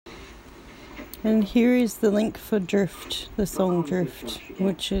And here is the link for Drift, the song Drift,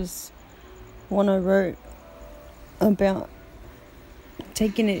 which is one I wrote about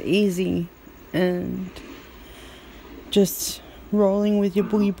taking it easy and just rolling with your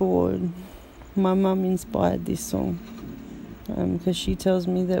boogie board. My mum inspired this song because she tells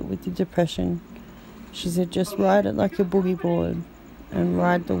me that with the depression, she said just ride it like a boogie board and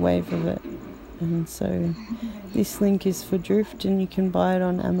ride the wave of it. And so this link is for Drift, and you can buy it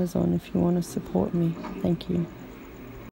on Amazon if you want to support me. Thank you.